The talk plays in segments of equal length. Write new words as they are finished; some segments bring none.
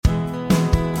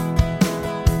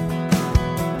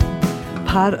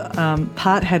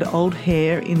Part had old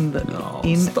hair in the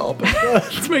Stop it!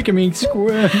 It's making me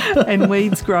squirm. and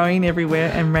weeds growing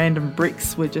everywhere, and random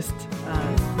bricks were just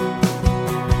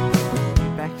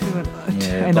back to it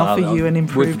and offer you an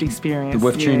improved experience.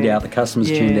 We've tuned out. The customers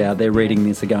tuned out. They're reading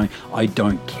this. They're going, I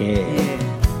don't care.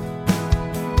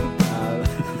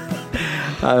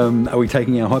 Yeah. Are we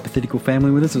taking our hypothetical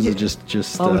family with us, or is it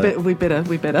just? Oh, we better.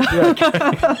 Yeah, okay.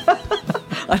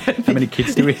 How many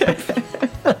kids do we have?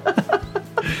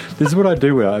 This is what I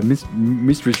do.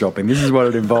 Mystery shopping. This is what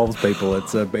it involves, people.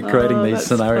 It's creating these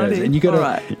scenarios, funny. and you got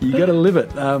to live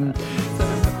it.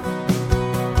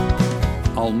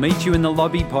 I'll Meet You in the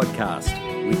Lobby podcast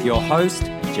with your host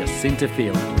Jacinta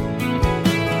Phelan.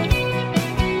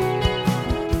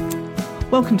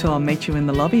 Welcome to I'll Meet You in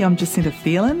the Lobby. I'm Jacinta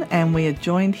Phelan, and we are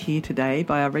joined here today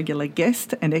by our regular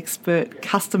guest and expert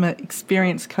customer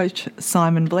experience coach,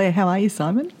 Simon Blair. How are you,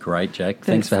 Simon? Great, Jack.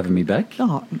 Thanks for having me back.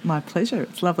 Oh, my pleasure.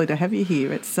 It's lovely to have you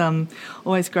here. It's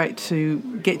always great to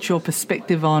get your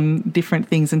perspective on different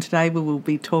things, and today we will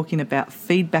be talking about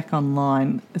feedback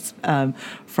online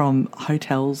from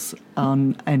hotels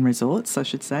and resorts, I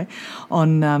should say,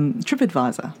 on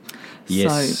TripAdvisor.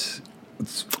 Yes. So,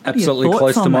 it's absolutely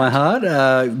close to my heart.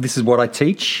 This is what I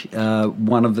teach.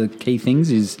 One of the key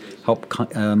things is help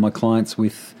my clients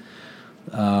with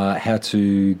how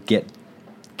to get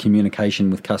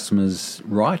communication with customers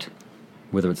right,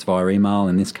 whether it's via email,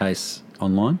 in this case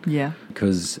online. Yeah.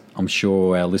 Because I'm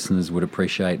sure our listeners would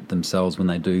appreciate themselves when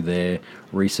they do their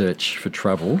research for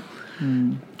travel.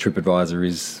 TripAdvisor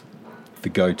is the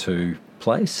go-to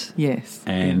place. Yes.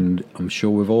 And I'm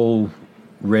sure we've all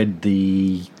read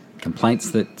the complaints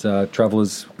that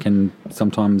travellers can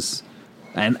sometimes,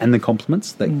 and the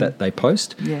compliments that they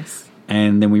post. Yes.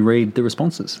 And then we read the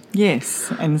responses.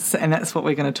 Yes, and that's what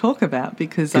we're going to talk about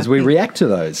because we react to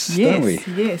those, don't we?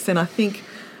 Yes, and I think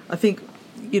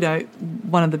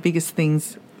one of the biggest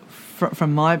things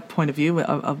from my point of view,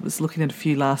 I was looking at a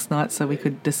few last night so we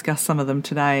could discuss some of them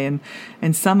today,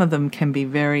 and some of them can be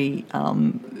very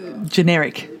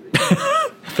generic. I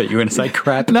thought you were going to say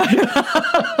crap. No.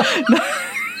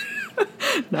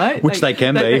 No, they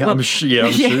can be. I'm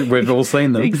sure we've all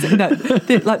seen them. No,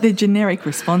 they're generic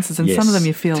responses, and some of them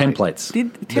you feel templates.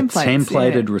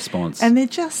 Templated response, and they're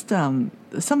just some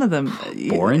of them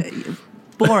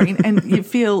boring, and you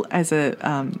feel as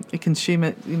a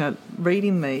consumer,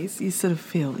 reading these, you sort of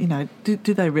feel,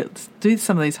 do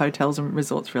some of these hotels and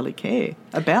resorts really care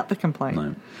about the complaint?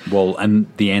 No. Well, and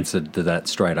the answer to that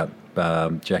straight up,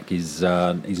 Jack, is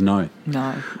no.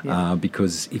 No. Yeah.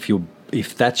 Because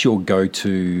if that's your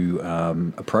go-to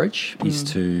approach, is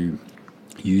to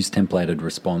use templated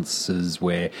responses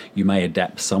where you may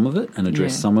adapt some of it and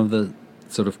address some of the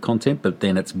sort of content, but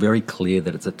then it's very clear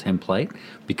that it's a template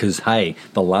because, hey,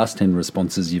 the last 10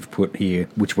 responses you've put here,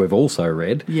 which we've also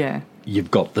read,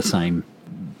 you've got the same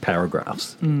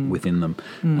paragraphs within them.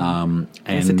 And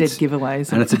it's a dead giveaway,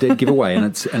 isn't it? And it's a dead giveaway,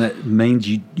 and it means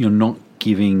you're not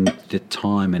giving the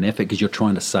time and effort because you're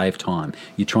trying to save time.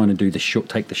 You're trying to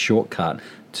take the shortcut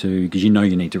because you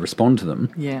need to respond to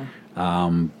them. Yeah.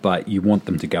 But you want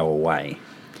them to go away,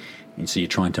 and so you're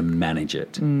trying to manage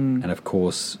it. And of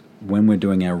course, when we're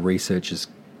doing our research as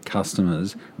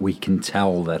customers, we can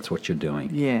tell that's what you're doing.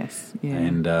 Yes. Yeah.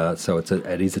 And so it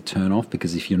is a turn off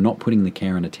because if you're not putting the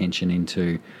care and attention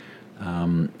into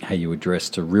how you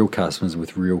address to real customers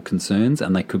with real concerns,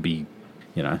 and they could be,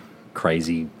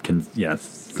 crazy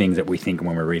things that we think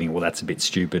when we're reading, well, that's a bit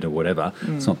stupid or whatever.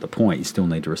 It's not the point. You still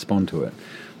need to respond to it.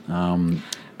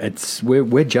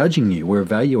 We're judging you, we're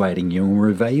evaluating you, and we're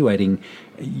evaluating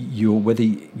whether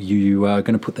you are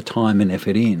going to put the time and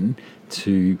effort in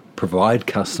to provide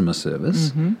customer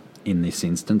service in this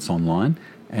instance online.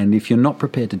 And if you're not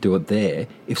prepared to do it there,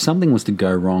 if something was to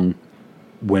go wrong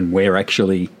when we're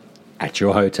actually at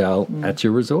your hotel, at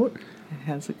your resort,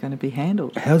 how's it going to be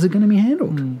handled?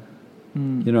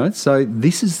 So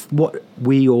this is what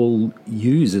we all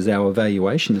use as our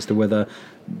evaluation as to whether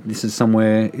this is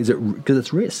somewhere, because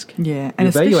it's risk. Yeah, and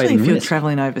especially if you're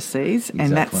travelling overseas,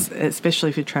 and that's especially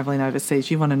if you're travelling overseas,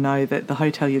 you want to know that the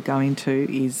hotel you're going to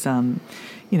is,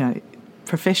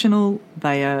 professional.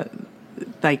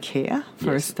 They care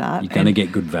for a start. You're going to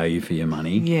get good value for your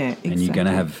money. Yeah, exactly. And you're going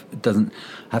to it doesn't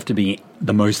have to be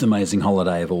the most amazing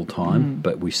holiday of all time,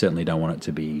 but we certainly don't want it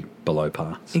to be below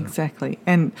par. So. Exactly.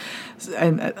 And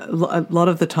a lot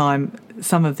of the time,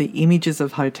 some of the images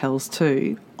of hotels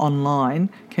too online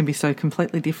can be so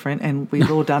completely different, and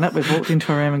we've all done it. We've walked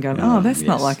into a room and gone, that's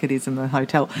not like it is in the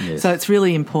hotel. Yes. So it's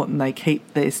really important they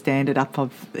keep their standard up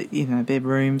of, their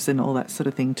rooms and all that sort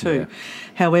of thing too. Yeah.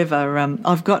 However,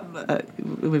 I've got,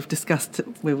 we've discussed,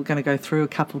 we were going to go through a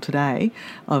couple today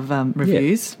of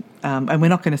reviews. And we're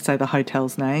not going to say the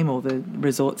hotel's name or the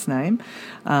resort's name.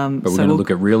 But we're going to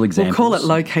look at real examples. We'll call it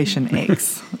Location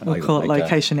X. We'll call it Okay.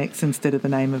 Location X instead of the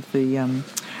name of the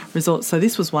resort. So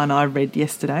this was one I read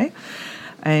yesterday.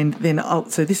 And then,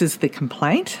 so this is the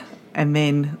complaint, and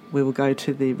then we will go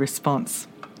to the response,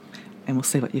 and we'll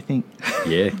see what you think.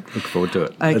 Yeah, look forward to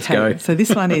it. Okay, Let's go. so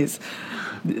this one is,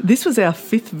 this was our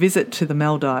 5th visit to the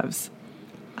Maldives.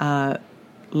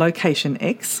 Location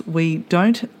X, we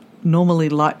don't normally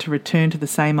like to return to the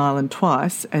same island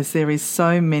twice, as there is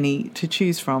so many to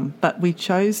choose from, but we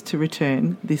chose to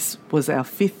return. This was our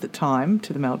 5th time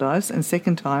to the Maldives and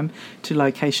 2nd time to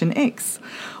Location X.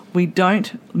 We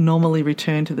don't normally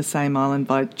return to the same island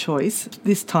by choice.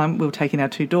 This time we were taking our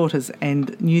 2 daughters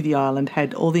and knew the island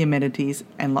had all the amenities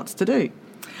and lots to do.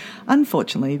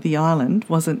 Unfortunately, the island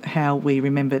wasn't how we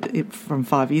remembered it from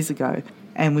 5 years ago,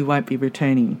 and we won't be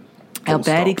returning. Our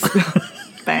bad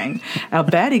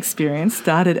experience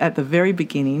started at the very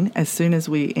beginning as soon as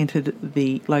we entered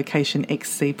the Location X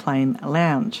Seaplane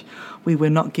Lounge. We were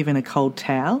not given a cold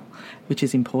towel, which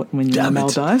is important when you're in the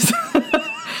Maldives.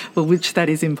 Well, which that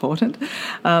is important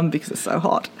because it's so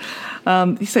hot.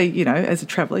 So, as a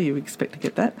traveller, you expect to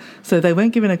get that. So they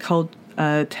weren't given a cold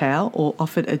towel or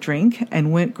offered a drink,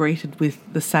 and weren't greeted with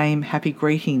the same happy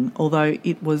greeting, although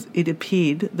it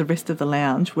appeared the rest of the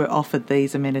lounge were offered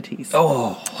these amenities.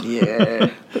 Oh, yeah.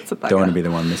 That's a bugger. don't want to be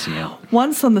the one missing out.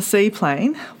 Once on the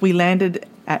seaplane, we landed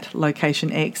at Location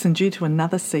X, and due to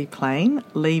another seaplane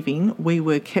leaving, we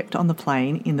were kept on the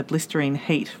plane in the blistering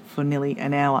heat for nearly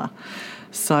an hour.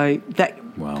 So that...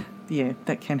 Wow. Yeah,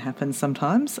 that can happen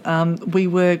sometimes. We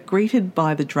were greeted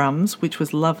by the drums, which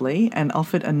was lovely, and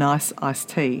offered a nice iced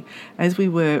tea. As we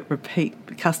were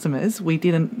repeat customers, we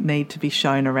didn't need to be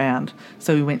shown around,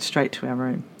 so we went straight to our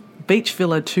room. Beach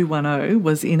Villa 210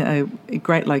 was in a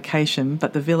great location,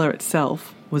 but the villa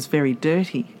itself was very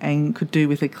dirty and could do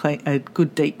with a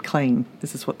good deep clean.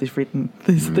 This is what they've written.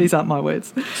 These aren't my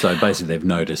words. So basically they've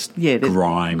noticed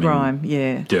grime,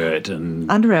 dirt. And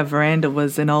under our veranda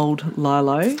was an old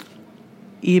Lilo,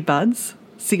 earbuds,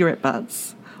 cigarette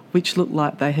butts, which looked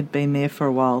like they had been there for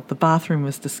a while. The bathroom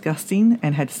was disgusting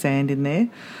and had sand in there,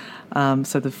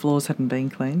 so the floors hadn't been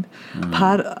cleaned.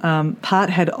 Part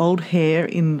had old hair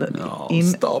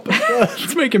stop it.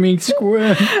 It's making me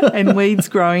squirm. and weeds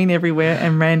growing everywhere,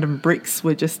 and random bricks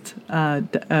were just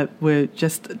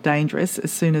dangerous.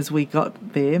 As soon as we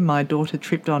got there, my daughter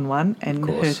tripped on one and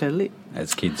hurt her lip.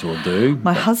 As kids will do.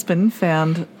 My husband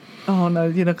found... Oh, no,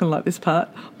 you're not going to like this part.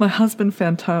 My husband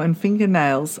found toe and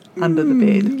fingernails under the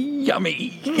bed.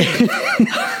 Yummy.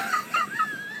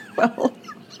 Well,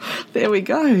 there we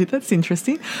go. That's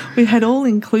interesting. We had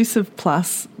all-inclusive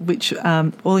plus, which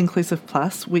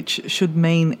should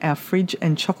mean our fridge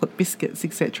and chocolate biscuits,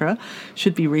 etc.,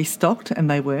 should be restocked,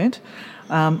 and they weren't.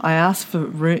 I asked the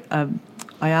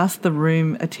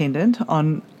room attendant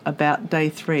on about day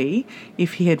 3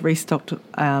 if he had restocked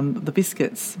the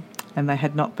biscuits, and they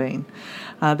had not been.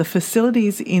 The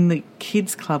facilities in the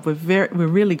kids' club were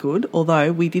really good,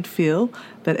 although we did feel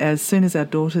that as soon as our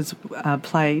daughters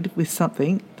played with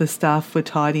something, the staff were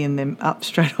tidying them up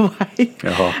straight away,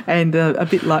 and a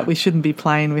bit like we shouldn't be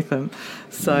playing with them.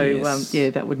 So yes.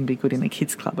 That wouldn't be good in a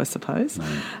kids' club, I suppose.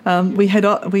 No. We had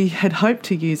hoped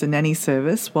to use a nanny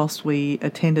service whilst we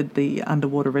attended the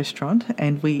underwater restaurant,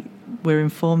 and we were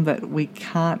informed that we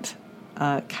can't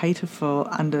cater for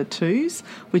under 2s,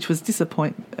 which was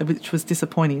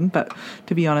disappointing. But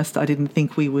to be honest, I didn't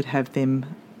think we would have them.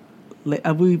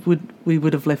 We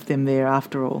would have left them there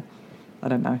after all. I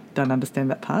don't know. Don't understand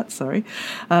that part. Sorry.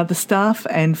 The staff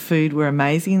and food were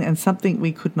amazing, and something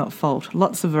we could not fault.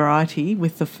 Lots of variety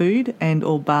with the food, and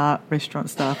all bar restaurant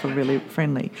staff were really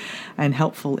friendly and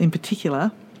helpful. In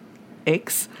particular,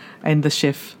 X and the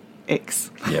chef. X.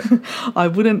 Yep. I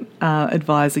wouldn't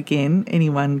advise again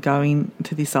anyone going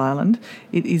to this island.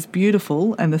 It is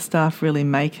beautiful and the staff really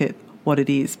make it what it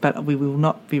is, but we will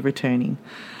not be returning.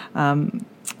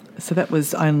 So that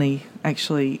was only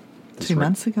actually 2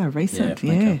 months ago, recent.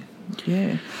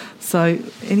 Yeah. So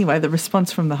anyway, the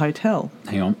response from the hotel.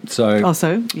 Hang on.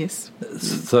 So yes.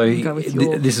 So go with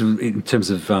your... this is in terms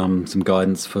of some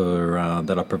guidance for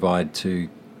that I provide to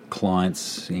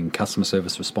clients in customer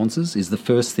service responses. Is the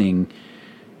first thing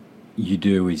you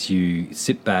do is you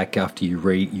sit back after you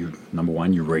read. Number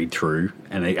one, you read through,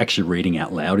 and actually reading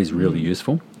out loud is really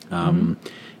useful in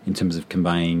terms of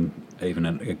conveying even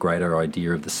a greater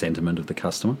idea of the sentiment of the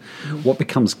customer. What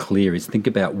becomes clear is think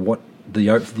about what the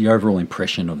overall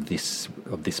impression of this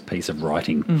piece of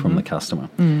writing from the customer,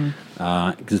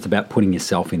 because it's about putting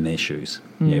yourself in their shoes,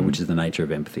 which is the nature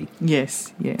of empathy.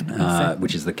 Yes, yeah, exactly.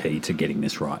 Which is the key to getting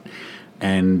this right.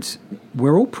 And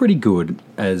we're all pretty good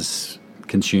as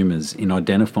consumers in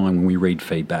identifying when we read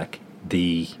feedback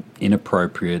the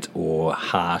inappropriate or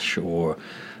harsh or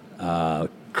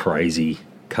crazy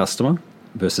customer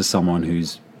versus someone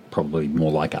who's probably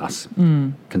more like us.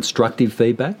 Constructive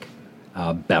feedback,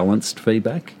 balanced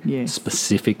feedback, Yes.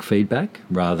 specific feedback,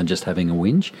 rather than just having a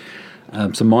whinge.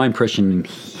 So my impression in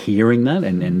hearing that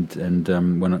and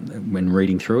when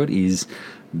reading through it is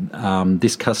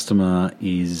this customer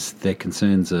their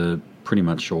concerns are pretty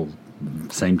much all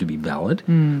seem to be valid,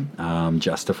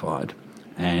 justified,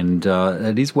 and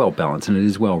it is well balanced and it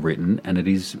is well written and it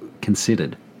is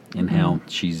considered in how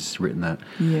she's written that.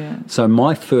 Yeah. So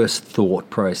my first thought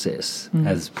process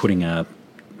as putting if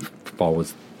I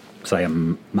was, say, a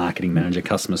marketing manager,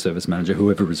 customer service manager,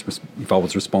 whoever was, if I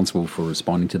was responsible for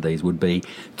responding to these, would be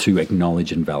to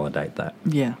acknowledge and validate that.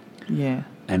 Yeah, yeah.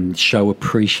 And show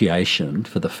appreciation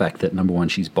for the fact that, number one,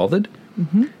 she's bothered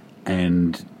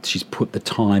and she's put the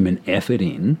time and effort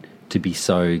in to be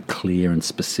so clear and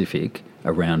specific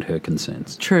around her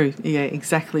concerns. True, yeah,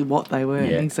 exactly what they were.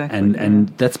 Yeah. Exactly. And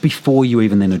that's before you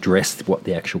even then address what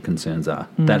the actual concerns are.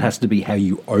 That has to be how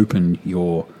you open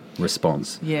your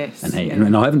response. Yes.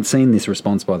 And I haven't seen this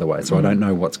response, by the way, so I don't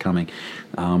know what's coming.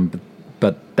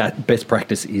 But that best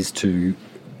practice is to,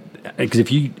 because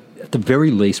if you, at the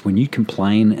very least, when you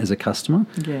complain as a customer,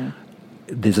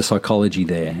 there's a psychology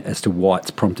there as to why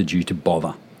it's prompted you to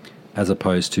bother, as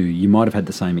opposed to you might have had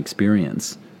the same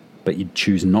experience, but you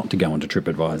choose not to go onto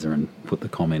TripAdvisor and put the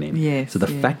comment in. Yes, so the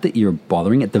fact that you're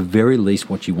bothering, at the very least,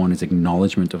 what you want is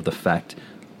acknowledgement of the fact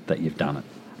that you've done it.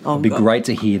 It'd be great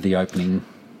to hear the opening,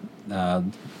 to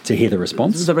hear the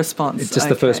response. The response. It's just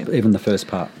the first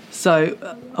part.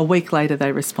 So a week later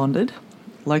they responded.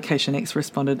 Location X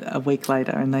responded a week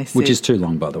later and they said... Which is too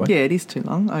long, by the way. Yeah, it is too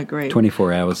long, I agree.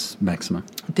 24 hours maximum.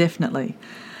 Definitely.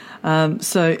 And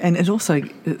it also...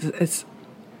 It's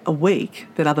a week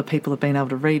that other people have been able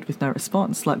to read with no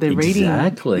response. Like they're reading...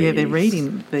 Exactly. Yeah, they're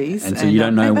reading these. And so you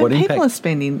don't know what impact... People are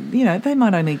spending... they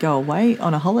might only go away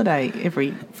on a holiday every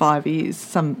 5 years.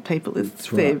 Some people...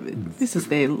 This is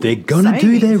their... They're going to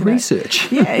do their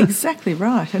research. Yeah, exactly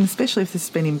right. And especially if they're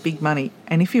spending big money.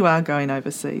 And if you are going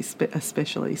overseas,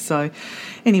 especially. So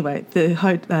anyway,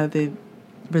 the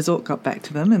resort got back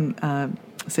to them and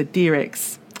said, "Dear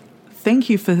X,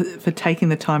 thank you for taking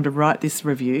the time to write this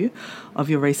review of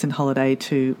your recent holiday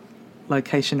to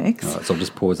Location X." All right, so I'll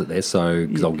just pause it there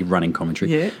because I'll give running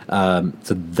commentary. Yeah.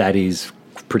 So that is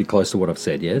pretty close to what I've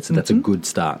said, yeah? So that's a good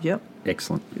start. Yep.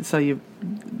 Excellent. So you're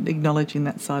acknowledging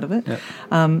that side of it. Yep.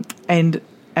 And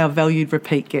our valued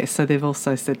repeat guests, so they've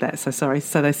also said that. So sorry.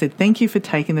 So they said, "Thank you for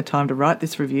taking the time to write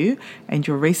this review and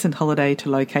your recent holiday to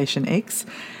Location X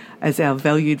as our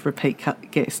valued repeat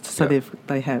guest." So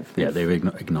they have. Yeah, they've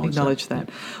acknowledged that.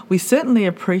 Yep. We certainly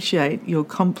appreciate your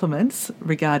compliments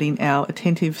regarding our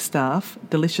attentive staff,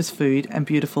 delicious food and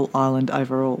beautiful island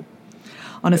overall.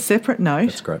 On a separate note,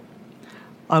 that's great.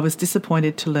 I was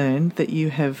disappointed to learn that you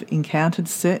have encountered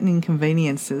certain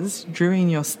inconveniences during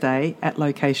your stay at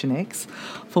Location X,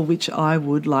 for which I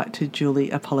would like to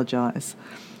duly apologise.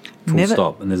 Full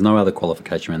stop. And there's no other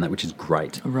qualification around that, which is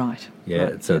great. Right. Yeah,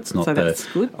 right. So it's not that's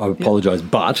good. I apologise,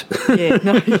 but...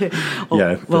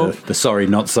 Well, the sorry,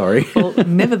 not sorry. Well,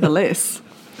 nevertheless,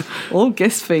 all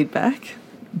guest feedback,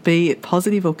 be it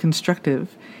positive or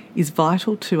constructive, is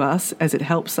vital to us as it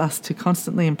helps us to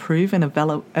constantly improve and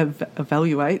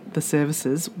evaluate the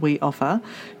services we offer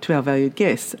to our valued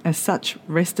guests. As such,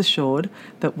 rest assured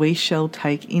that we shall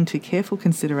take into careful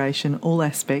consideration all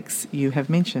aspects you have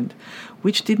mentioned,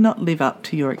 which did not live up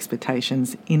to your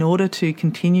expectations, in order to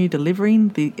continue delivering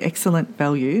the excellent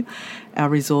value our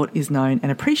resort is known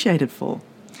and appreciated for.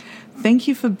 Thank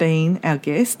you for being our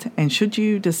guest, and should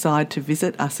you decide to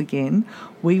visit us again,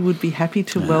 we would be happy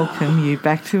to welcome you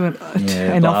back to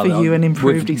and offer you an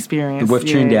improved experience. We've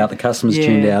tuned out, the customers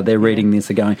tuned out, they're reading this,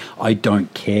 they're going, I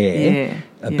don't care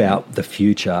about the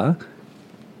future.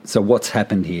 So what's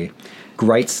happened here?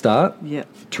 Great start,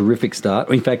 terrific start.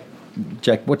 In fact,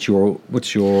 Jack, what's your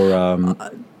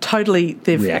totally,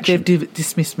 reaction? They've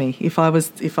dismissed me. If I was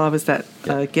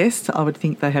that guest, I would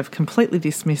think they have completely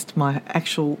dismissed my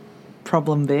actual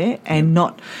problem there, and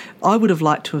not. I would have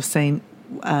liked to have seen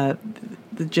the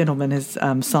the gentleman has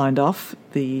signed off,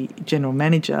 the general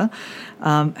manager.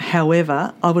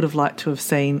 However, I would have liked to have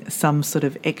seen some sort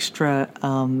of extra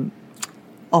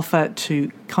offer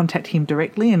to contact him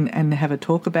directly and have a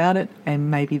talk about it, and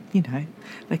maybe,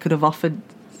 they could have offered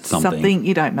something.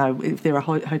 You don't know if they're a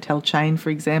hotel chain, for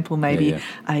example, maybe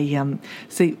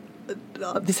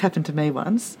this happened to me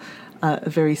once. I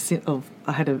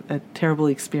had a terrible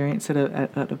experience at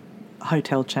a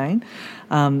hotel chain,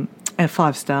 a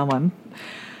 5-star one.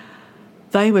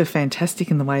 They were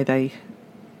fantastic in the way they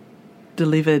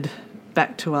delivered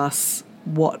back to us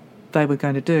what they were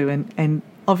going to do, and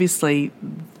obviously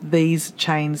these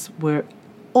chains were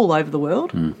all over the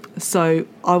world. So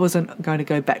I wasn't going to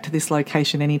go back to this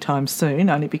location anytime soon,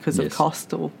 only because of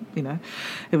cost, or,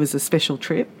 it was a special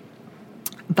trip.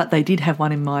 But they did have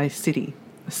one in my city.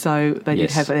 So they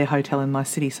did have their hotel in my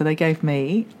city. So they gave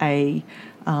me a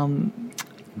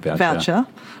voucher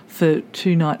for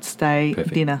 2 nights stay.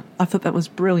 Perfect. Dinner. I thought that was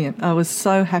brilliant. I was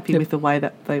so happy with the way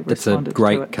that they responded to it.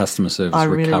 That's a great customer service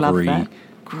recovery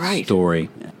story.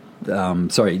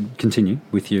 Sorry, continue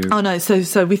with you. Oh, no,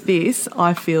 so with this,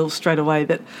 I feel straight away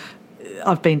that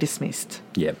I've been dismissed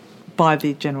by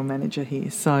the general manager here.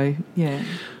 So, yeah.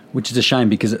 Which is a shame,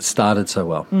 because it started so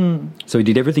well. So he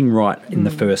did everything right in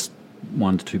the first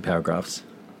 1 to 2 paragraphs,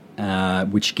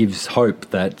 which gives hope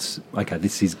that, okay,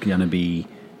 this is going to be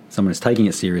someone who's taking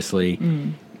it seriously.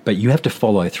 But you have to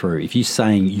follow through. If you're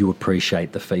saying you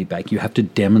appreciate the feedback, you have to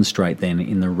demonstrate then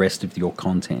in the rest of your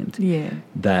content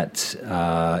that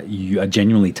you are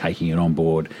genuinely taking it on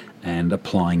board and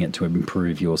applying it to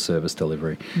improve your service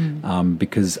delivery.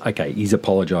 Because, okay, he's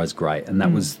apologised, great. And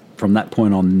that was, from that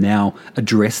point on, now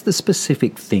address the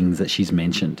specific things that she's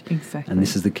mentioned. Exactly. And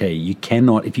this is the key. You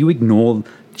cannot, if you ignore,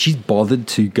 she's bothered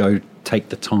to go take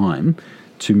the time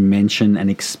to mention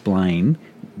and explain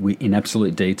in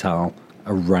absolute detail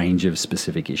a range of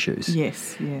specific issues.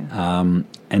 Yes, yeah.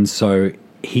 And so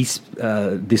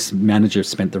this manager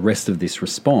spent the rest of this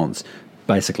response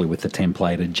basically with the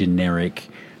templated generic,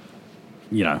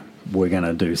 we're going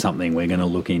to do something, we're going to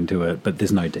look into it, but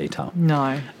there's no detail.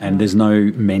 No. And there's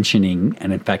no mentioning,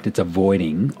 and in fact it's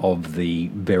avoiding of the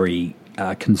very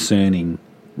concerning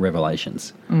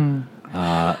revelations.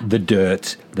 The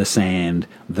dirt, the sand,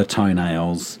 the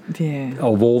toenails,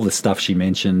 of all the stuff she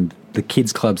mentioned. The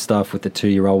kids' club stuff with the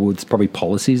 2-year-old, it's probably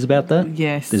policies about that.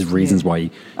 Yes. There's reasons why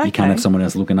you can't have someone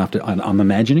else looking after. I'm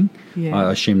imagining. Yeah. I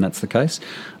assume that's the case.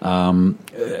 But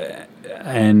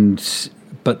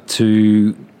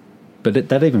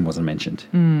that even wasn't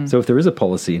mentioned. So if there is a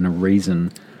policy and a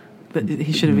reason, but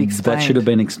he should have explained. That should have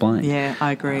been explained. Yeah,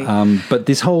 I agree. But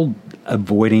this whole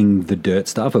avoiding the dirt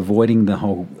stuff, avoiding the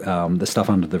whole the stuff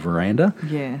under the veranda,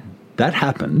 that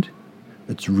happened.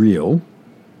 It's real.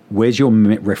 Where's your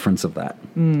reference of that?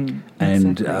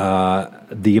 And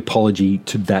the apology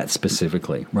to that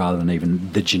specifically, rather than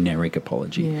even the generic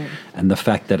apology. Yeah. And the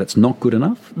fact that it's not good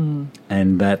enough,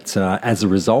 and that as a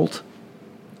result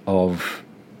of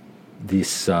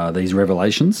these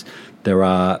revelations,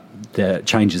 the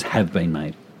changes have been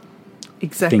made.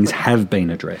 Exactly. Things have been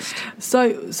addressed.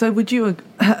 So would you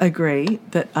agree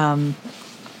that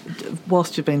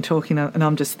whilst you've been talking, and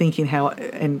I'm just thinking how,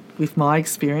 and with my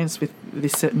experience with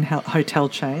this certain hotel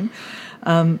chain,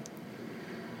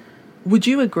 would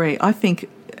you agree? I think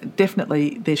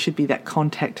definitely there should be that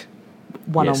contact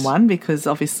one-on-one, because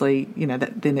obviously,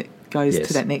 that then it goes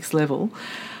to that next level,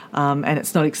 and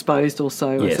it's not exposed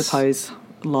also, I suppose,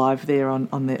 live there on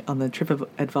the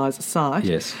TripAdvisor site.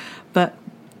 Yes. But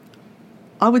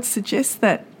I would suggest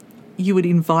that you would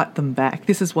invite them back.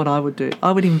 This is what I would do.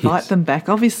 I would invite them back.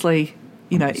 Obviously,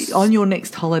 on your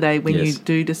next holiday, when you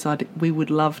do decide, we would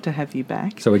love to have you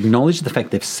back. So acknowledge the fact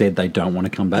they've said they don't want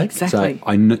to come back. Exactly. So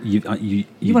I know you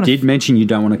did mention you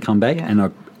don't want to come back, and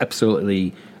I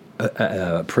absolutely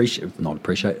acknowledge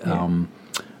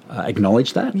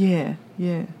that. Yeah,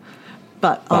 yeah.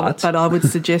 But I would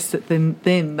suggest that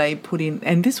then they put in,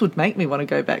 and this would make me want to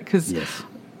go back, because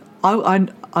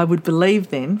I would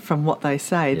believe then from what they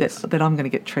say that I'm going to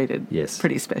get treated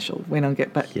pretty special when I go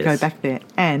back there.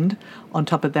 And on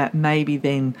top of that, maybe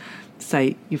then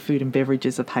say your food and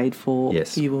beverages are paid for.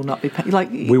 Yes. You will not be paid.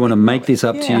 We want to make this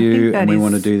up to you, and we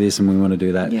want to do this and we want to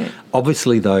do that. Yeah.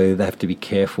 Obviously, though, they have to be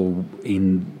careful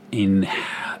in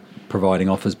providing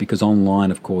offers, because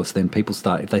online, of course, then people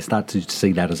if they start to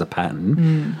see that as a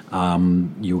pattern,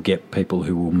 you'll get people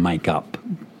who will make up.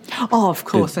 Oh, of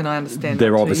course, and I understand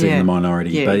they're obviously in the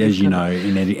minority, but as you know,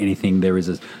 in anything, there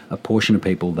is a portion of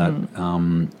people that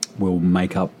will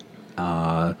make up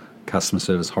customer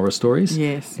service horror stories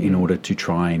in order to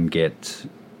try and get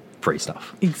free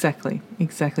stuff. Exactly.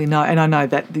 No, and I know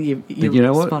that you're But you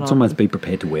know what? spot It's on. almost be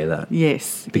prepared to wear that.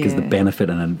 Yes. Because the yeah. benefit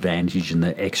and advantage and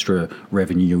the extra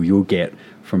revenue you'll get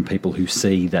from people who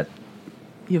see that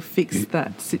You'll fix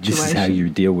that situation. this is how you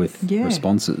deal with Yeah.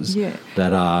 responses Yeah.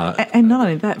 that are... And not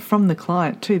only that, from the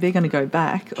client too, they're going to go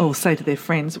back or say to their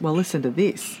friends, well, listen to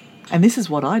this. And this is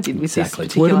what I did with Exactly.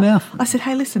 this It's word of particular... mouth. I said,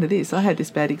 hey, listen to this. I had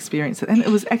this bad experience. And it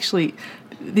was actually...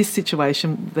 This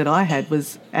situation that I had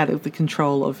was out of the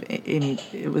control of any...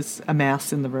 It was a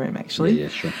mouse in the room, actually. Yeah,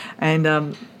 sure.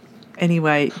 And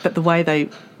anyway, but the way they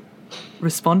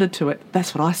responded to it,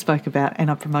 that's what I spoke about, and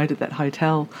I promoted that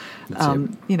hotel.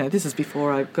 You know, this is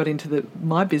before I got into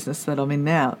my business that I'm in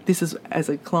now. This is as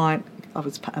a client, I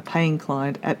was a paying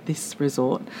client at this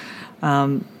resort,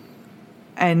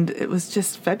 and it was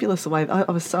just fabulous the way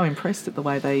I was so impressed at the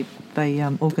way they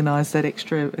organised that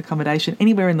extra accommodation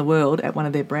anywhere in the world at one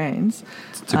of their brands.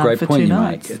 It's a great for point 2 you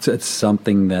nights. make. It's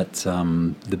something that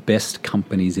the best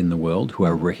companies in the world who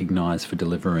are recognised for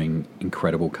delivering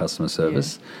incredible customer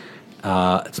service,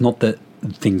 it's not that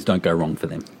things don't go wrong for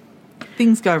them.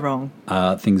 Things go wrong.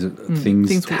 Things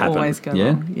Things will happen. always go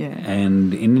wrong, yeah.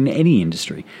 And in any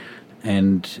industry.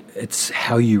 And it's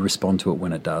how you respond to it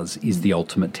when it does is the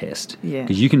ultimate test. Yeah.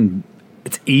 Because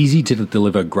it's easy to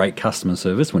deliver great customer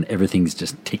service when everything's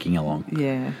just ticking along.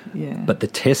 Yeah. But the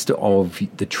test of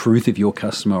the truth of your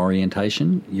customer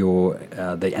orientation,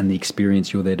 and the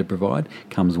experience you're there to provide,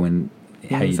 comes when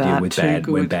how you Things deal aren't with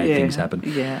too when good. bad Yeah. things happen.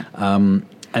 Yeah.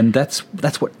 And that's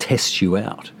what tests you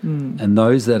out. And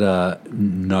those that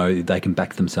know they can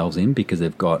back themselves in because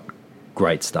they've got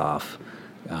great staff,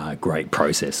 great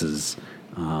processes,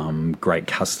 great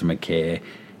customer care,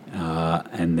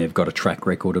 and they've got a track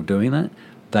record of doing that,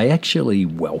 they actually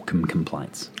welcome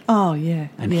complaints. Oh, yeah.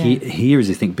 And yeah. here is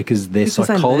the thing, because their Because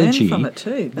psychology... they learn from it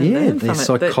too. They learn their from it,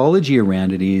 that- psychology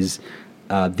around it is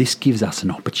this gives us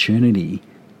an opportunity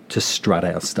to strut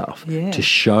our stuff, Yeah. to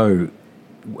show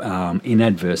in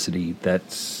adversity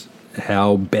that's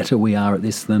how better we are at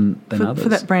this than others. for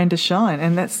that brand to shine,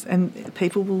 and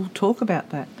people will talk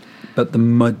about that. But the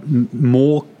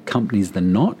more companies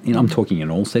than not, I'm talking in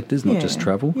all sectors, not just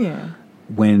travel,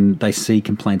 when they see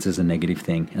complaints as a negative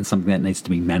thing and something that needs to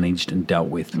be managed and dealt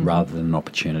with rather than an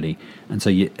opportunity. And so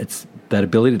it's that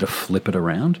ability to flip it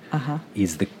around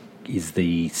is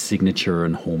the signature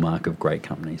and hallmark of great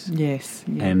companies. Yes.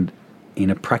 Yeah. And in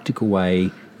a practical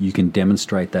way, you can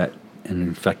demonstrate that. And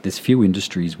in fact, there's few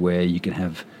industries where you can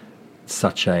have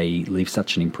leave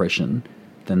such an impression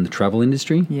than the travel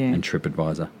industry and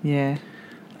TripAdvisor. Yeah.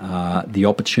 The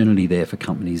opportunity there for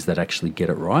companies that actually get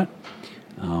it right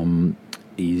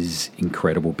is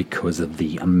incredible because of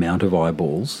the amount of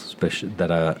eyeballs, especially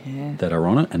that are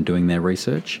on it and doing their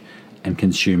research and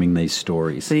consuming these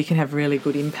stories. So you can have really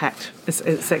good impact.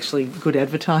 It's actually good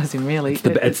advertising, really. In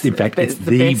fact, it's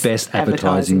the best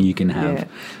advertising you can have. Yeah.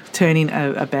 Turning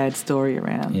a bad story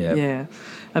around. Yeah. Yeah.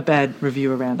 A bad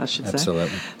review around, I should say.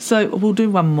 Absolutely. So we'll do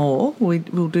one more.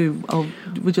 We'll do.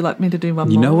 Would you like me to do one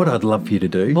more? You know what I'd love for you to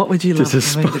do? What would you love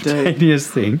Just for me to do? a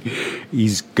spontaneous thing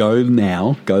is go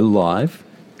live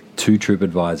to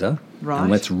TripAdvisor. Right. And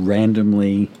let's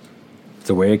randomly...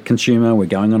 So we're a consumer, we're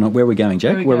going on... Where are we going,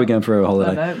 Jack? Where are we going for a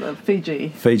holiday? I know, Fiji.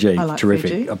 Fiji, I like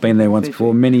terrific. Fiji. I've been there once Fiji.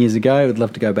 before, many years ago. I'd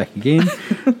love to go back again.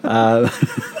 Are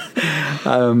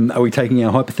we taking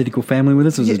our hypothetical family with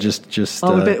us, or is it just?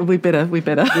 We better.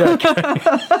 Yeah, okay.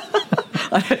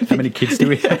 How many kids do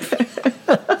we have?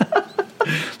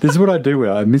 This is what I do when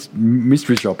I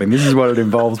mystery shopping. This is what it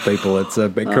involves, people. It's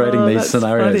creating these that's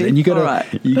scenarios, funny. and you got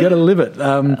to live it.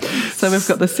 So we've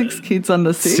got the 6 kids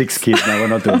under 6. 6 kids. No, we're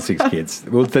not doing 6 kids.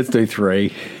 Well, let's do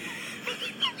 3.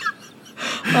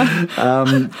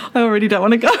 I already don't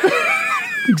want to go.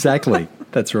 Exactly.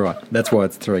 That's right. That's why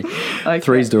it's 3. Okay.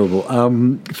 3 is doable.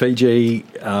 Fiji,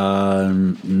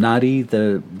 Nadi,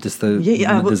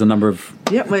 there's a number of...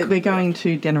 Yeah, we're going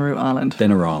to Denaroo Island.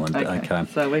 Denaroo Island, okay.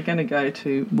 So we're going to go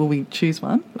to... Will we choose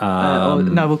one? Or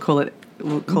no, we'll call it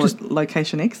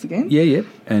Location X again. Yeah.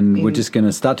 And we're just going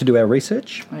to start to do our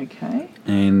research. Okay.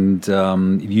 And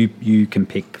you can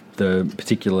pick the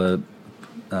particular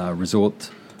resort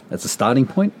as a starting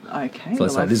point. Okay. So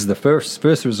let's say this is the first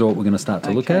resort we're going to start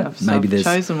to look at. Maybe there's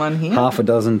chosen one here. half a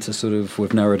dozen to sort of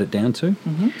we've narrowed it down to.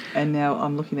 Mm-hmm. And now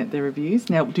I'm looking at their reviews.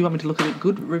 Now, do you want me to look at a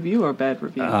good review or a bad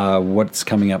review? What's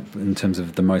coming up in terms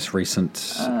of the most recent?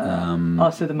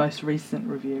 So the most recent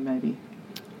review, maybe.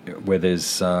 Where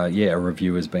there's a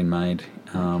review has been made,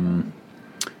 and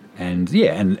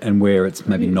where it's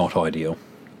maybe not ideal.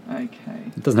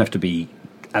 Okay. It doesn't have to be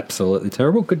absolutely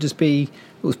terrible. It could just be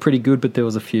it was pretty good, but there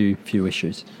was a few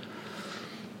issues.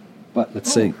 But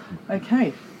let's see.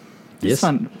 Okay. This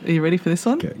one. Are you ready for this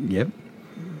one? Okay. Yep.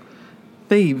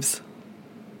 Thieves.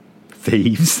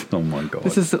 Thieves. Oh my God.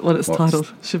 This is what it's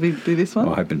titled. Should we do this one?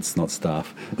 I hope it's not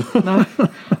staff. No.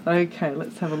 Okay,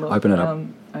 let's have a look. Open it up.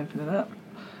 Open it up.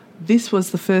 This was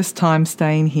the first time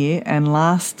staying here, and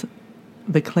last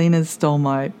the cleaners stole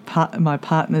my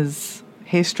partner's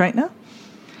hair straightener.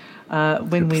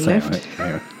 When we left.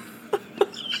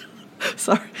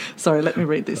 Sorry. Let me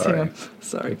read this. Sorry.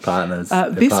 Hang on.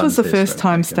 Sorry. This was the first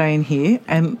time staying here,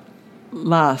 and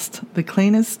last the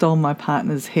cleaners stole my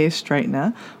partner's hair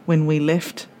straightener when we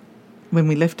left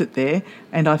it there,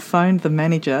 and I phoned the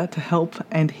manager to help,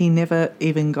 and he never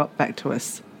even got back to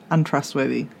us.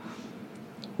 Untrustworthy.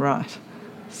 Right.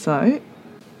 So,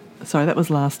 sorry, that was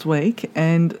last week,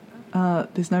 and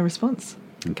there's no response.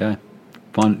 Okay.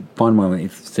 Find one.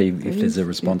 See if there's a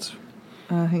response.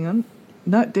 Hang on.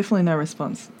 No, definitely no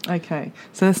response. Okay.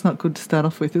 So that's not good to start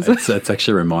off with, is it? It's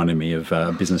actually reminded me of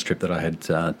a business trip that I had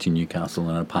to Newcastle,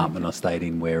 an apartment I stayed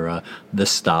in where the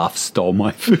staff stole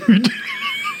my food.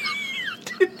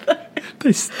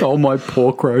 They stole my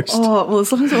pork roast. Oh, well,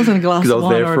 as long as it wasn't a glass of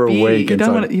wine or a beer. Week, you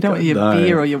don't want your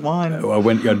beer or your wine.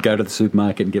 I'd go to the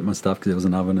supermarket and get my stuff because there was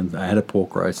an oven and I had a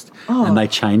pork roast. Oh. And they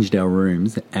changed our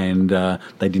rooms and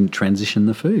they didn't transition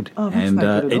the food. Oh, that's and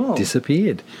no good at all. It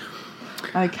disappeared.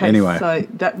 Okay, anyway. So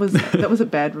that was a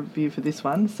bad review for this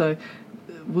one. So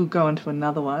we'll go on to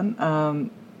another one.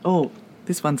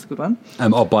 This one's a good one.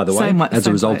 By the way, as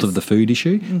a result place. of the food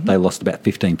issue, they lost about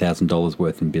 $15,000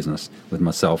 worth in business with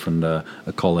myself and a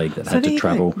colleague that had to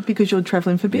travel. Because you're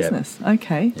travelling for business. Yep.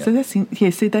 Okay. Yep. So that's...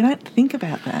 see, they don't think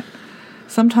about that.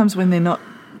 Sometimes when they're not...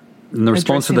 And the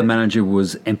response of the manager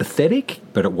was empathetic,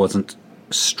 but it wasn't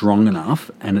strong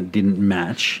enough and it didn't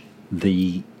match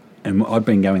the... And I'd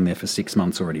been going there for 6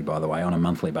 months already, by the way, on a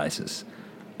monthly basis.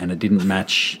 And it didn't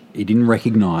match... He didn't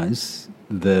recognise...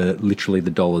 the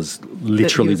dollars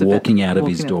walking out of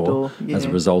his door as a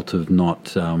result of not...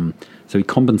 so he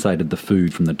compensated the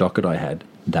food from the docket I had.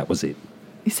 That was it.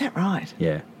 Is that right?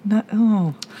 Yeah. No.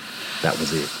 Oh. That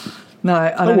was it. No,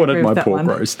 I don't wanted agree my with that pork one.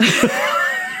 roast.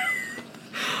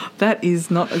 That is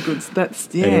not a good... That's...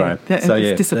 Yeah. Anyway,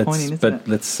 it's disappointing, isn't it?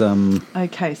 Let's...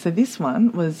 Okay, so this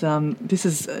one was... this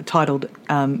is titled,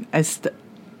 as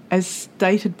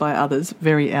stated by others,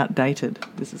 very outdated,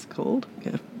 this is called.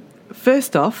 Yeah.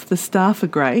 First off, the staff are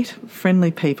great,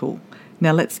 friendly people.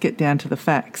 Now let's get down to the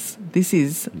facts. This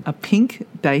is a pink,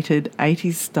 dated,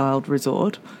 80s-styled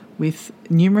resort with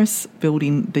numerous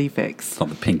building defects. It's not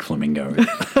the pink flamingo.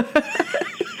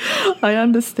 I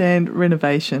understand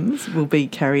renovations will be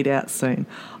carried out soon.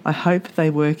 I hope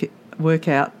they work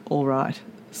out all right.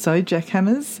 So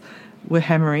jackhammers were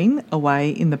hammering away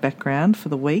in the background for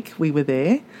the week we were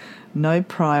there. No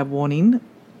prior warning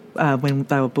when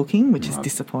they were booking, which is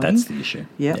disappointing. That's the issue.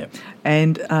 Yep.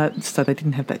 And so they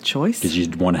didn't have that choice. Because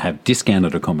you'd want to have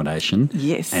discounted accommodation.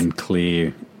 Yes. And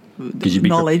clear...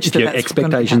 knowledge if your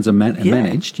expectations are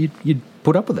managed, you'd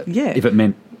put up with it. Yeah. If it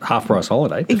meant half-price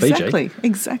holiday to Fiji.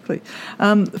 Exactly.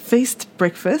 Feast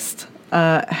breakfast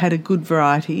had a good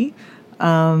variety,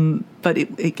 but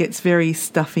it gets very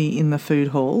stuffy in the food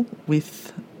hall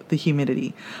with the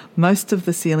humidity. Most of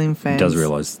the ceiling fans... He does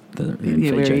realise that in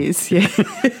Fiji. Where he is, yeah.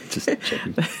 Just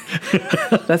checking.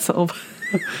 That's all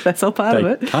part of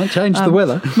it. Can't change the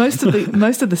weather.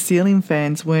 most of the ceiling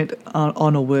fans weren't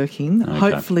on or working. Okay.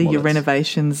 Hopefully your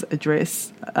renovations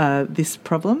address this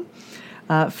problem.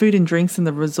 Food and drinks in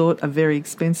the resort are very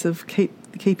expensive. Keep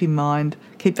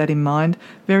that in mind.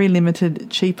 Very limited,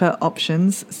 cheaper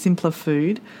options, simpler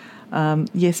food.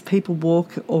 Yes, people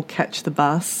walk or catch the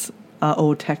bus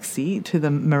or taxi to the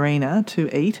marina to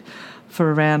eat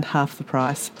for around half the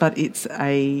price, but it's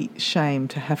a shame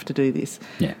to have to do this.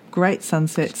 Yeah. Great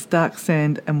sunsets, dark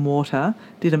sand and water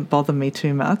didn't bother me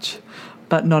too much,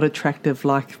 but not attractive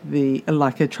like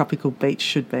a tropical beach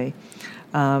should be.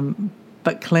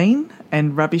 But clean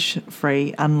and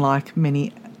rubbish-free, unlike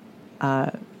many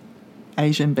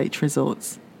Asian beach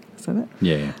resorts. So that?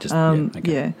 Yeah.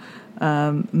 Okay. Yeah.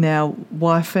 Now,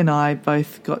 wife and I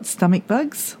both got stomach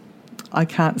bugs. I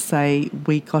can't say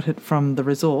we got it from the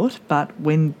resort, but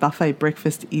when buffet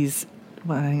breakfast is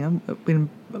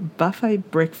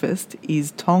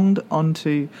tonged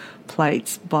onto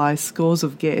plates by scores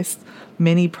of guests,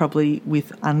 many probably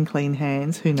with unclean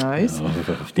hands, who knows?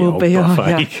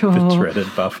 The dreaded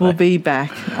buffet. We'll be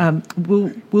back.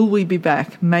 Will we be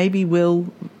back? Maybe we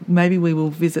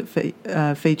will visit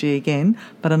Fiji again,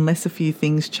 but unless a few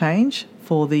things change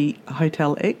for the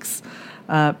Hotel X,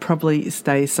 probably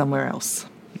stay somewhere else.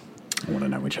 I want to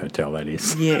know which hotel that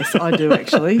is. Yes, I do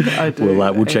actually. I do.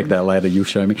 We'll check that later. You'll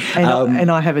show me.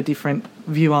 And I have a different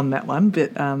view on that one,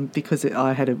 but because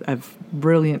I had a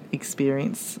brilliant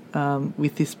experience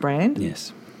with this brand.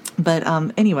 Yes. But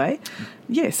anyway,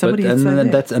 yeah. So what do you say?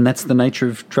 That's the nature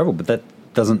of travel, but that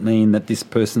doesn't mean that this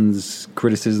person's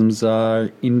criticisms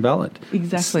are invalid.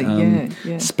 Exactly.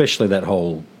 Yeah. Especially that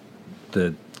whole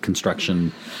the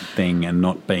construction thing and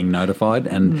not being notified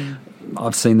and.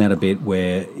 I've seen that a bit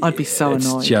where I'd be so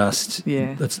annoyed. Just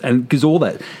and because all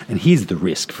that, and here's the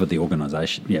risk for the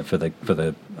organisation, for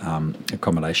the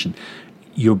accommodation.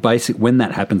 You're when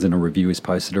that happens and a review is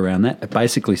posted around that, it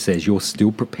basically says you're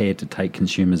still prepared to take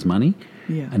consumers' money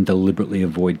and deliberately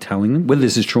avoid telling them whether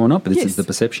this is true or not. But this is the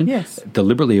perception. Yes,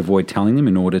 deliberately avoid telling them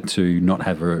in order to not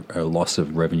have a loss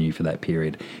of revenue for that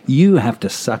period. You have to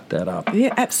suck that up.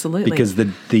 Yeah, absolutely. Because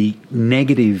the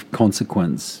negative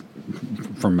consequence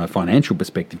from a financial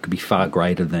perspective could be far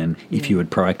greater than if you had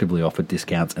proactively offered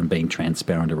discounts and being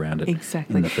transparent around it.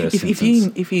 Exactly. In the first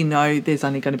instance. If you know there's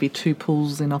only going to be 2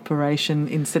 pools in operation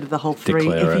instead of the whole 3,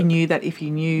 Declare if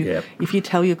you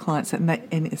tell your clients that,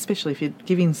 and especially if you're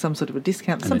giving some sort of a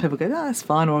discount, some people go, that's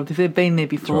fine, or if they've been there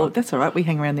before, that's all right, we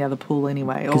hang around the other pool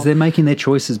anyway. Because they're making their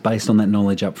choices based on that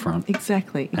knowledge up front.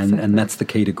 Exactly. And that's the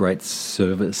key to great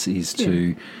service is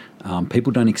to...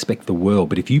 people don't expect the world,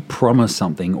 but if you promise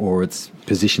something or it's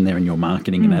positioned there in your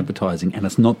marketing and advertising and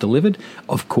it's not delivered,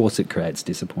 of course it creates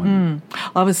disappointment.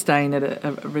 I was staying at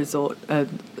a resort,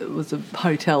 it was a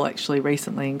hotel actually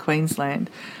recently in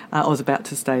Queensland. I was about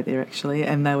to stay there actually,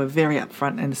 and they were very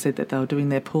upfront and said that they were doing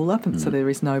their pool up, and so there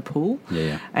is no pool.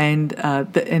 Yeah. And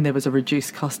there was a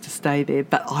reduced cost to stay there,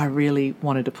 but I really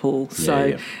wanted a pool.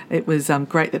 So it was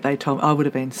great that they told me. I would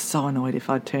have been so annoyed if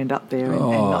I'd turned up there and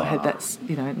not had that,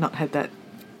 not had that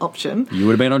option. You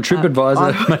would have been on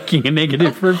TripAdvisor making a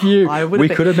negative review. We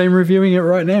could have been reviewing it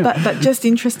right now. But just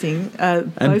interesting,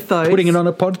 and both those. Putting it on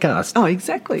a podcast. Oh,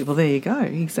 exactly. Well, there you go.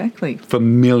 Exactly. For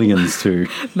millions too.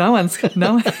 No one's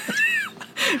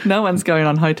going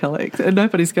on Hotel X.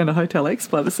 Nobody's going to Hotel X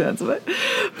by the sounds of it.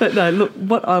 But no, look,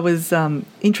 what I was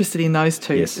interested in those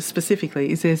two specifically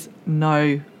is there's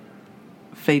no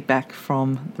feedback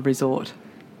from the resort.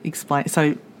 Explain.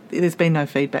 So there's been no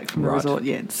feedback from the resort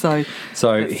yet. So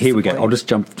here we go. I'll just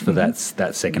jump for that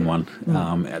second one,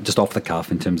 just off the cuff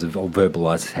in terms of I'll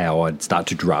verbalise how I'd start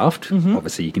to draft.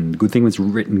 Obviously, good thing with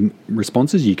written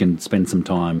responses, you can spend some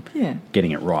time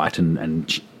getting it right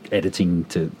and editing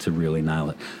to really nail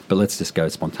it. But let's just go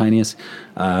spontaneous.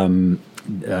 Dear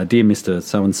Mr.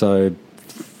 So-and-so,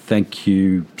 thank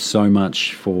you so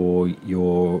much for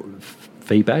your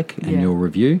feedback and your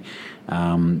review.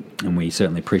 And we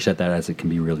certainly appreciate that, as it can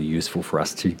be really useful for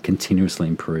us to continuously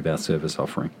improve our service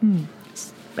offering.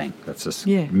 Bang. That's just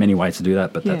many ways to do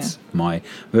that, but that's my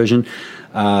version.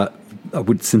 I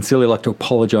would sincerely like to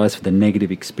apologise for the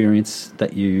negative experience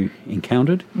that you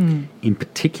encountered. In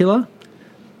particular,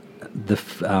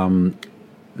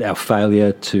 our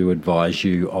failure to advise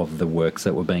you of the works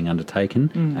that were being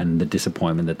undertaken and the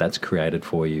disappointment that's created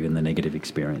for you in the negative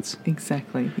experience.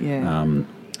 Exactly, yeah.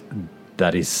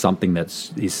 That is something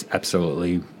that is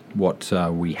absolutely what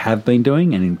we have been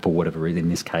doing, and for whatever reason, in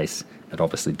this case, it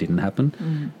obviously didn't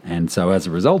happen. And so as a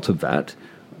result of that,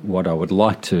 what I would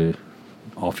like to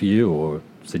offer you or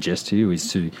suggest to you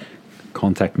is to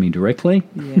contact me directly.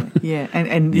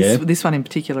 And this one in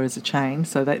particular is a chain,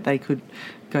 so that they could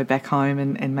go back home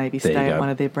and maybe stay at one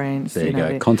of their brands. There you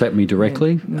go. Contact me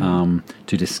directly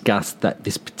to discuss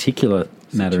this particular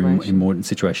matter in more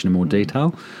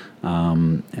detail.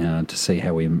 To see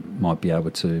how we might be able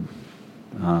to,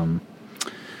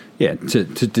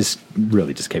 to just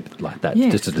really just keep it like that,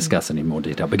 just to discuss it in more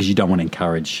detail, because you don't want to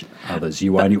encourage others.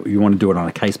 You want to do it on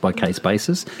a case-by-case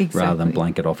basis rather than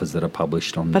blanket offers that are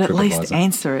published on TripAdvisor. But at least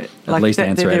answer it.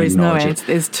 There is no answer.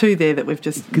 There's 2 there that we've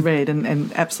just read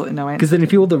and absolutely no answer. Because then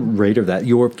if you're the reader of that,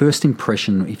 your first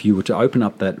impression, if you were to open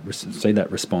up see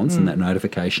that response and that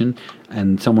notification,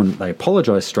 and they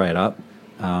apologise straight up,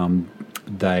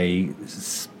 they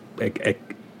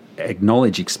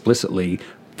acknowledge explicitly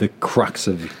the crux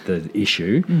of the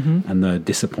issue and the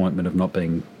disappointment of not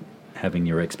having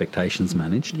your expectations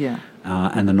managed,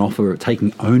 and an offer of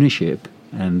taking ownership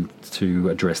and to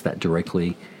address that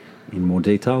directly in more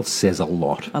detail says a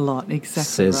lot. Exactly.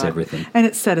 Says everything. And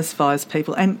it satisfies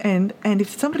people. And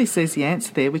if somebody says the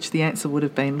answer there, which the answer would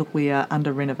have been, look, we are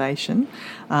under renovation,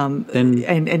 and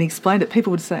explained it,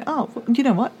 people would say, oh, you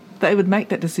know what? They would make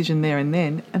that decision there and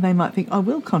then, and they might think, I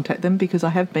will contact them because I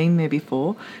have been there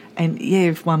before. And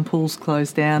if one pool's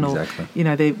closed down or,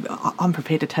 I'm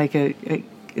prepared to take a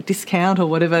a discount or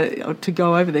whatever to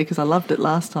go over there because I loved it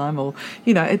last time, or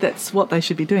that's what they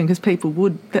should be doing because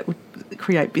that would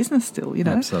create business still.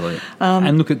 Absolutely.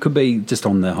 And look, it could be just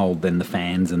on the whole, then the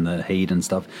fans and the heat and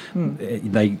stuff.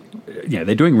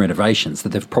 They're doing renovations that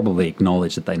they've probably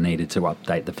acknowledged that they needed to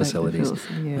update the facilities,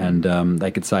 and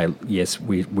they could say, yes,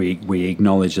 we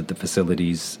acknowledge that the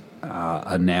facilities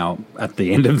are now at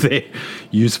the end of their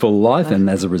useful life, and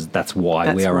that's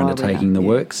why we are undertaking the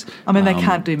works. I mean, they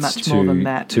can't do much more than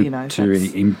that.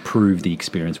 To improve the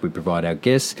experience we provide our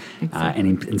guests,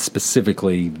 and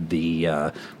specifically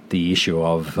the issue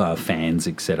of fans,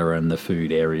 etc., and the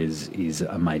food areas is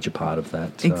a major part of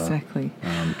that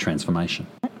transformation.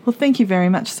 Well, thank you very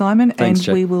much, Simon. Thanks, and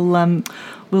Jack. We will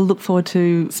we'll look forward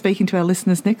to speaking to our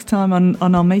listeners next time on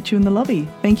I'll Meet You in the Lobby.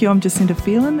 Thank you. I'm Jacinta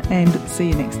Phelan, and see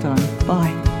you next time.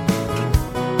 Bye.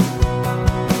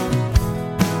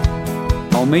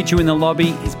 I'll Meet You in the Lobby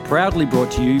is proudly brought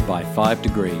to you by 5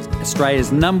 Degrees, Australia's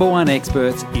 #1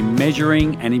 experts in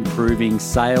measuring and improving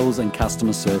sales and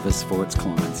customer service for its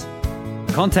clients.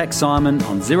 Contact Simon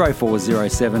on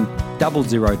 0407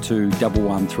 002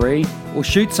 113 or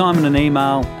shoot Simon an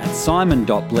email at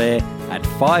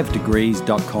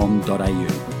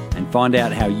simon.blair@5degrees.com.au and find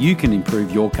out how you can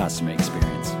improve your customer experience.